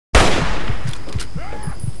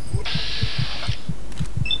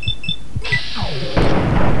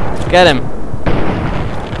Get him.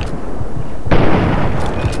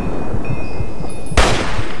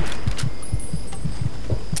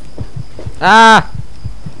 Ah!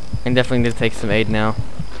 I definitely need to take some aid now.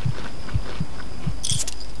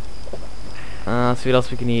 Let's see what else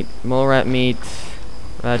we can eat. Mole rat meat,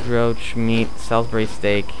 red roach meat, Salisbury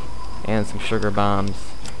steak, and some sugar bombs.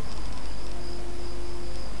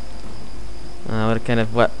 What kind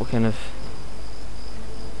of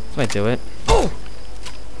this might do it. Oh!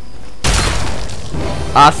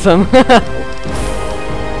 Awesome.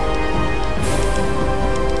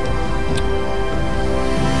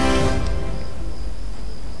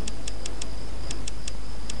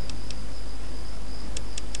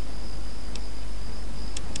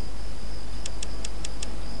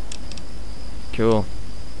 Cool.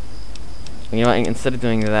 You know what, instead of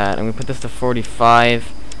doing that, I'm gonna put this to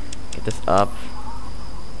 45, get this up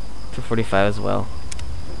to 45 as well.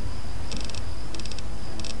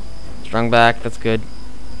 Strung back, that's good.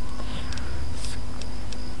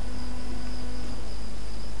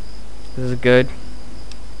 This is good.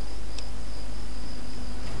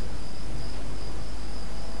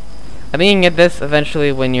 I think you can get this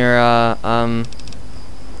eventually when you're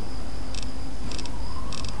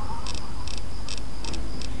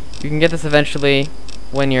you can get this eventually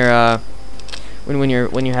when you're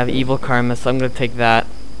when you have evil karma, so I'm gonna take that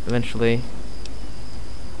eventually.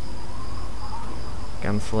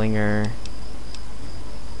 Gunslinger.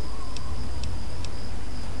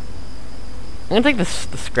 I'm gonna take the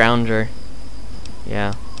Scrounger.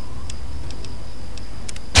 Yeah.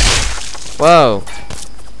 Whoa.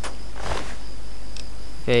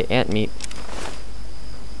 Okay, ant meat.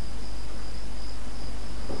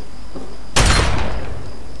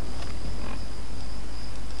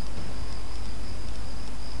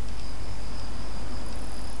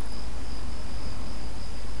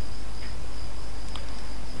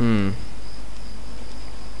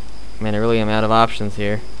 Man, I really am out of options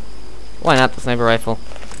here. Why not the sniper rifle?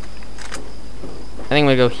 I think I'm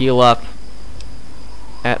gonna go heal up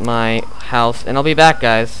at my house, and I'll be back,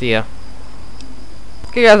 guys. See ya.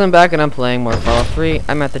 Okay, guys, I'm back, and I'm playing more Fallout 3.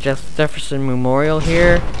 I'm at the Jefferson Memorial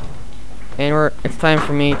here, and it's time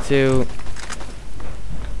for me to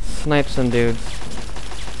snipe some dudes.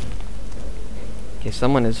 Okay,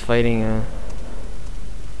 someone is fighting a...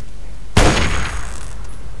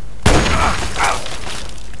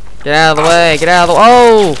 Get out of the way! Get out of the...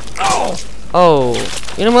 Oh! Oh!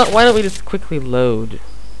 You know what? Why don't we just quickly load?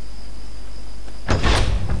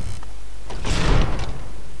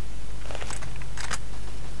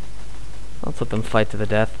 Let's let them fight to the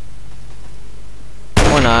death.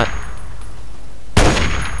 Or not.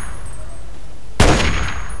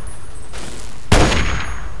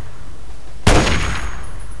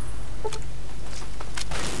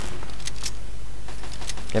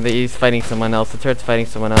 Yeah, but he's fighting someone else. The turret's fighting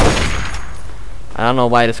someone else. I don't know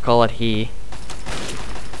why I just call it he.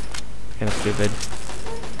 Kinda stupid.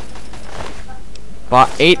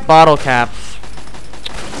 8 bottle caps.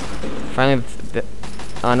 Finally,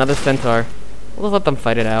 another centaur. We'll just let them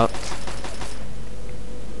fight it out.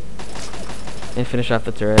 And finish off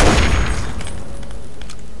the turret.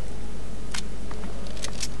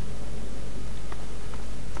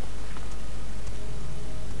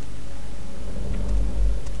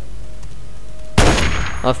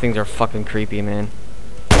 Those things are fucking creepy, man.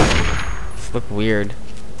 These look weird.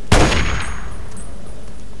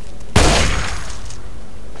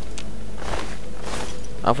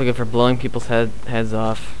 Awfully good for blowing people's heads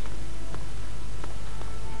off.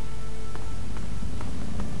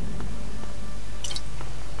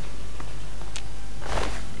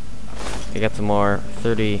 I got some more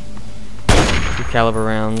 32 caliber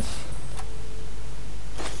rounds.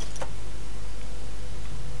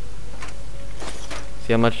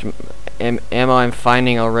 See how much ammo I'm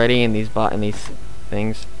finding already in these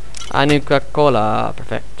things. Nuka-Cola,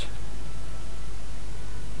 perfect.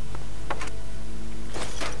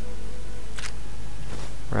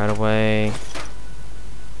 Right away.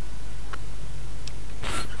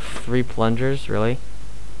 3 plungers, really?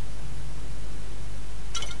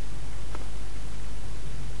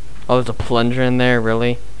 Oh, there's a plunger in there,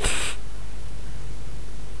 really?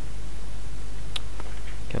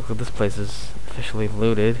 Okay, look, this place is officially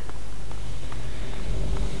looted.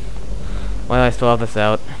 Why do I still have this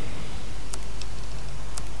out?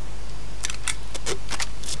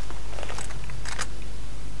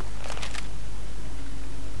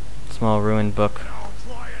 Small ruined book.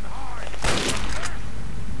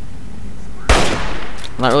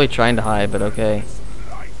 I'm not really trying to hide, but okay.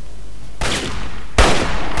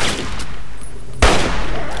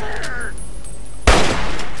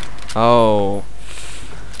 Oh.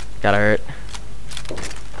 Gotta hurt.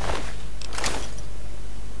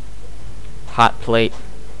 Hot plate.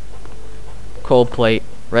 Cold plate.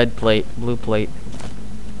 Red plate. Blue plate.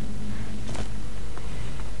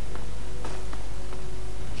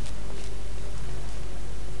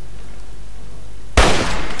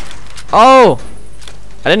 Oh!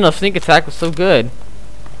 I didn't know sneak attack was so good.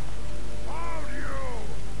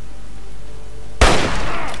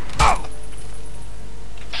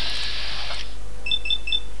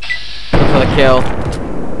 For the kill.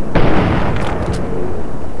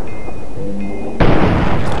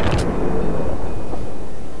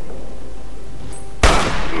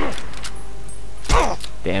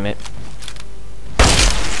 Damn it.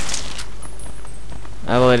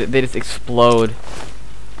 Oh, they just explode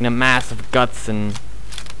in a mass of guts and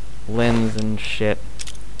limbs and shit.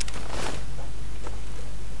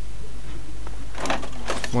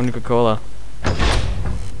 More Nuka-Cola.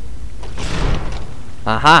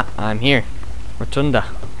 Aha! I'm here. Rotunda.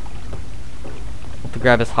 Have to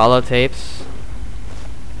grab his holotapes.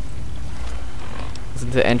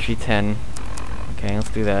 Listen to entry 10. Okay, let's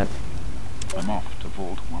do that. I'm off to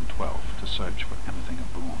Vault 112 to search for anything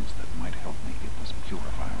of Braun's that might help me get this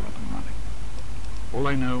purifier up and running. All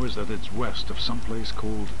I know is that it's west of some place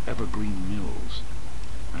called Evergreen Mills,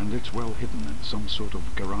 and it's well hidden in some sort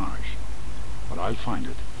of garage. But I'll find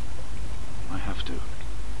it. I have to.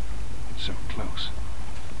 It's so close.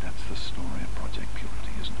 But that's the story of Project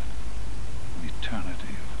Purity, isn't it? An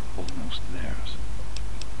eternity of almost theirs.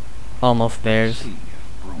 Almost theirs. See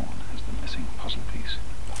if Braun has the missing puzzle piece.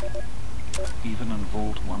 Even in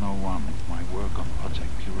Vault 101, my work on Project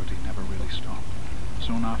Purity never really stopped.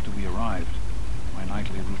 Soon after we arrived, my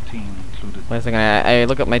nightly routine included... Wait a second, I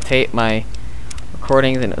look at my tape, my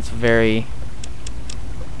recordings, and it's very...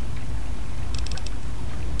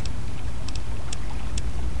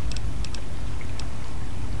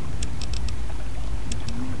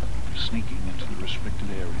 sneaking into the restricted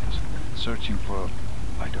areas, searching for,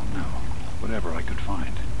 I don't know, whatever I could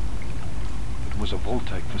find. It was a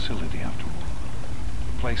Vault-Tec facility after all.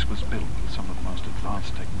 The place was built with some of the most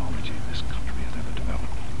advanced technology this country had ever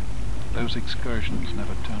developed. Those excursions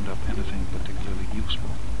never turned up anything particularly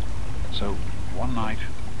useful. So, one night,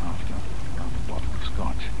 after a bottle of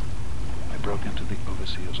scotch, I broke into the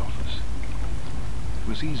overseer's office. It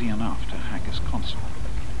was easy enough to hack his console,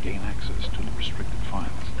 gain access to the restricted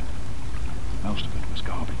files. Most of it was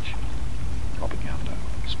garbage. Propaganda,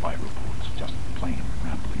 spy reports, just plain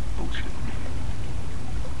rambling bullshit.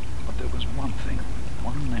 But there was one thing,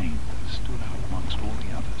 one name that stood out amongst all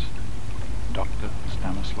the others. Dr.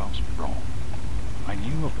 Stanislaus Braun. I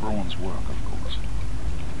knew of Braun's work, of course.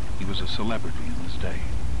 He was a celebrity in his day,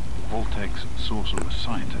 the Vault-Tec's sorcerous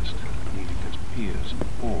scientist, leaving his peers in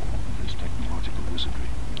awe of his technological wizardry.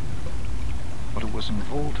 But it was in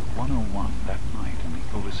Vault 101 that night in the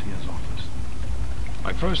overseer's office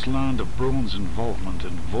I first learned of Braun's involvement in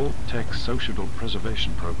Vault-Tec's Social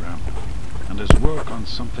Preservation Program and his work on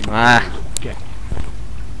something called GECK,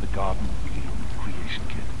 the Garden of Eden Creation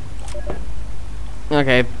Kit.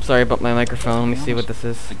 Okay, sorry about my microphone. Let me see what this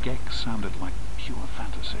is. The GECK sounded like pure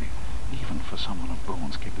fantasy, even for someone of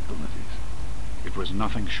Braun's capabilities. It was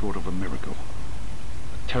nothing short of a miracle.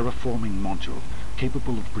 A terraforming module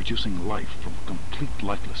capable of producing life from complete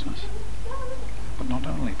lifelessness. But not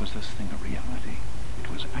only was this thing a reality, it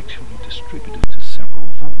was actually distributed to several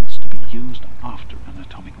vaults to be used after an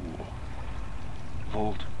atomic war.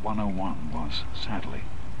 Vault 101 was, sadly,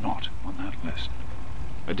 not on that list.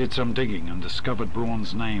 I did some digging and discovered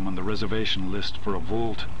Braun's name on the reservation list for a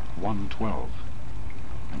Vault 112.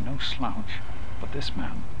 And no slouch, but this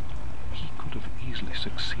man, he could have easily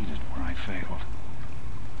succeeded where I failed.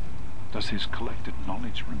 Does his collected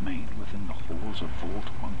knowledge remain within the halls of Vault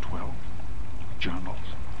 112?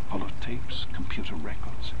 Journals, holotapes, computer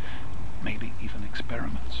records, maybe even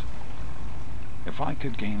experiments. If I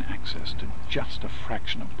could gain access to just a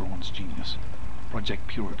fraction of Braun's genius, Project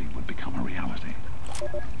Purity would become a reality.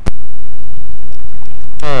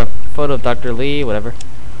 Photo of Dr. Lee, whatever.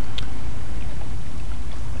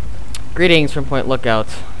 Greetings from Point Lookout.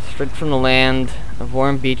 Straight from the land of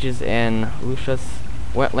warm beaches and luscious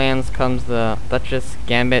wetlands comes the Duchess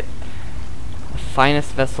Gambit, the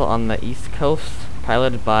finest vessel on the East Coast,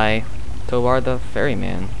 piloted by Tovar the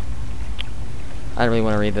Ferryman. I don't really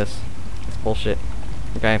want to read this. It's bullshit.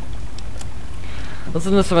 Okay.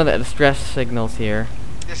 Listen to some of the distress signals here.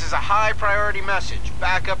 This is a high priority message.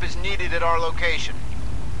 Backup is needed at our location.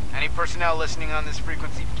 Any personnel listening on this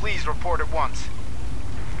frequency, please report at once.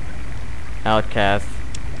 Outcast.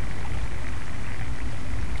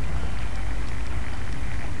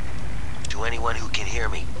 To anyone who can hear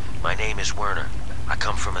me, my name is Werner. I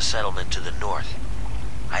come from a settlement to the north.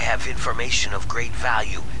 I have information of great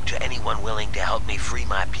value to anyone willing to help me free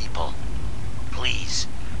my people. Please,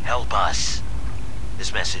 help us.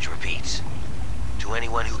 This message repeats. To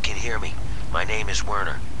anyone who can hear me, my name is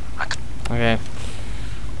Werner. Okay.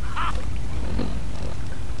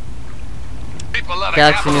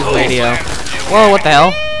 Galaxy News Radio. Whoa, what the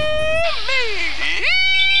hell?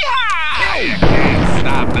 You can't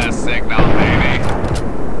stop the signal, baby.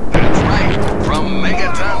 That's right. From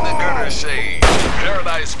Megaton to Girder Shade,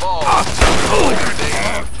 Paradise Falls to Liquor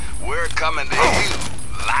Day, we're coming to you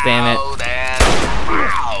Damn it. loud and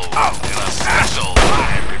proud in a special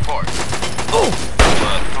live report. The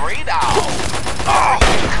Three Dog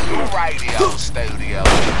Cool Radio Studio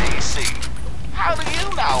in DC. How do you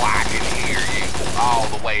know I can hear you all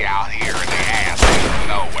the way out here in the ass of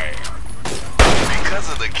nowhere? Because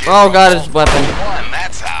of the kid. Oh god, his weapon. One,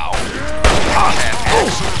 that's how. I can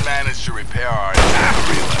actually manage to repair our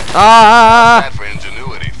relay. Ah! That for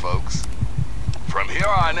ingenuity, folks. From here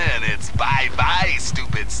on in, it's bye-bye,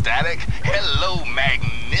 stupid static. Hello,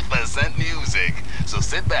 magnificent music. So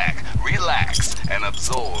sit back, relax, and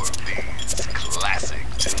absorb these classic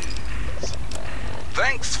tunes.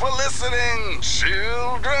 Thanks for listening,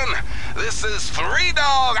 children. This is Three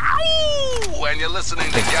Dog, ow! And you're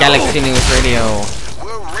listening to Galaxy News Radio.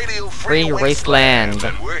 We're Radio Free Wasteland.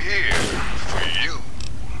 and we're here for you.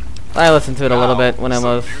 I listened to it a little bit when I Some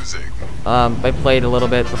was, music. I played a little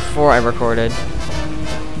bit before I recorded.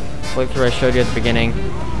 Playthrough I showed you at the beginning.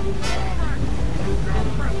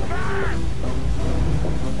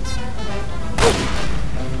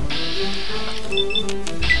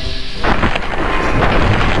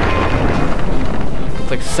 It's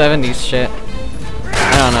like 70s shit.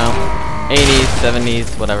 I don't know. 80s,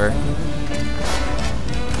 70s, whatever.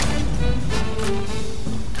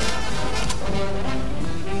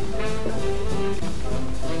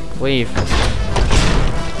 Leave. The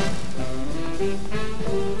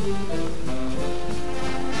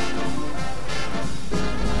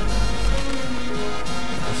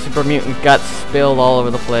super mutant guts spilled all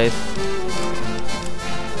over the place.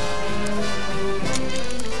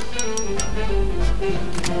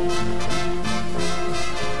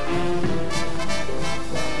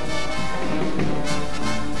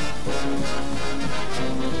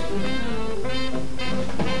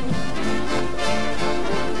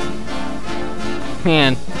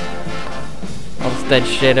 Man, all this dead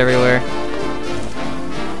shit everywhere.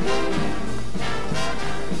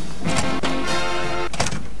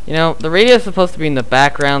 You know, the radio is supposed to be in the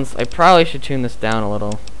backgrounds. I probably should tune this down a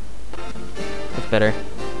little. That's better.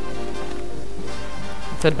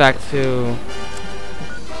 Let's head back to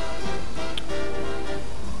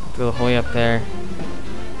the way up there.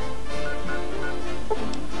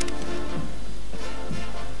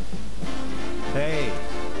 Hey.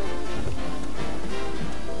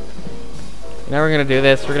 Now we're gonna do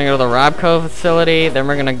this. We're gonna go to the Robco facility. Then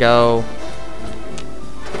we're gonna go.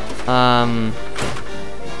 Then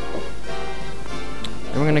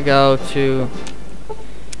we're gonna go to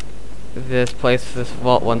this place, this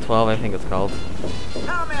Vault 112, I think it's called.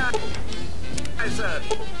 How may I serve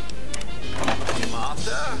you,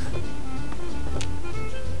 master?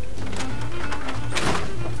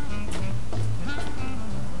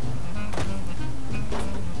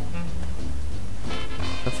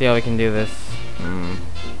 Let's see how we can do this.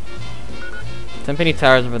 Tempany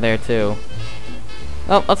Tower's over there too.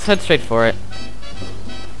 Oh, let's head straight for it.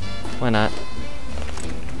 Why not?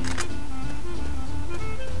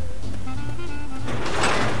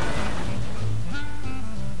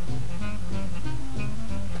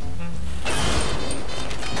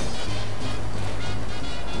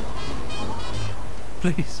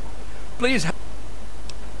 Please. Please.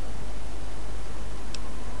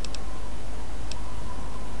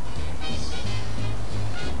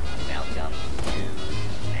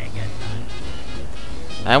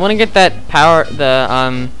 I want to get that power,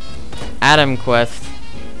 the Adam quest,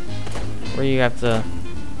 where you have to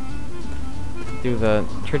do the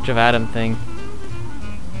Church of Adam thing.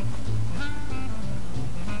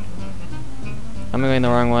 I'm going the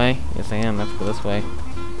wrong way. Yes, I am. Let's go this way.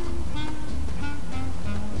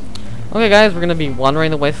 Okay, guys, we're gonna be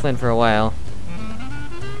wandering the wasteland for a while.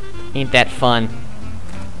 Ain't that fun?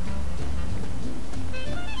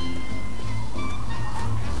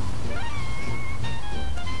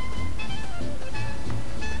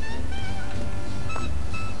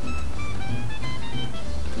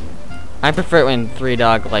 I prefer it when Three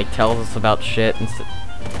Dog like tells us about shit and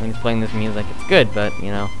when he's playing this music. It's good, but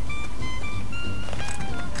you know,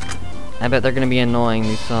 I bet they're gonna be annoying,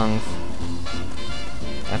 these songs,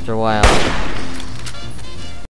 after a while.